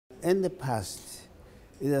in the past,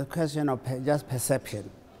 it's a question of just perception.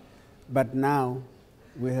 But now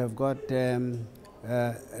we have got a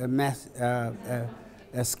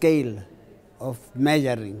scale of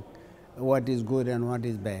measuring what is good and what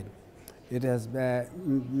is bad. It has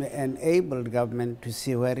enabled government to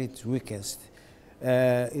see where it's weakest.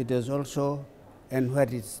 It has also, and where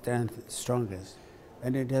it's strongest.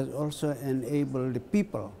 And it has also enabled the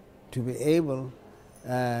people to be able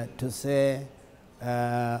to say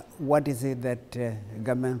what is it that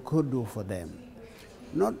government could do for them.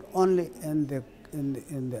 Not only in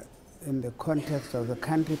the context of the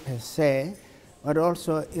country per se, but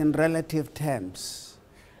also in relative terms.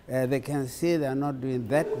 They can see they are not doing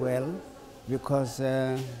that well because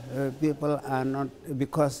people are not,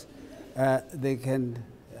 because they can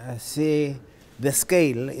see the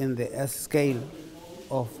scale in the scale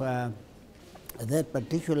of that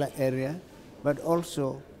particular area, but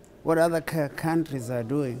also what other countries are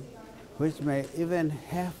doing, which may even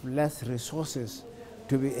have less resources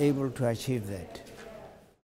to be able to achieve that.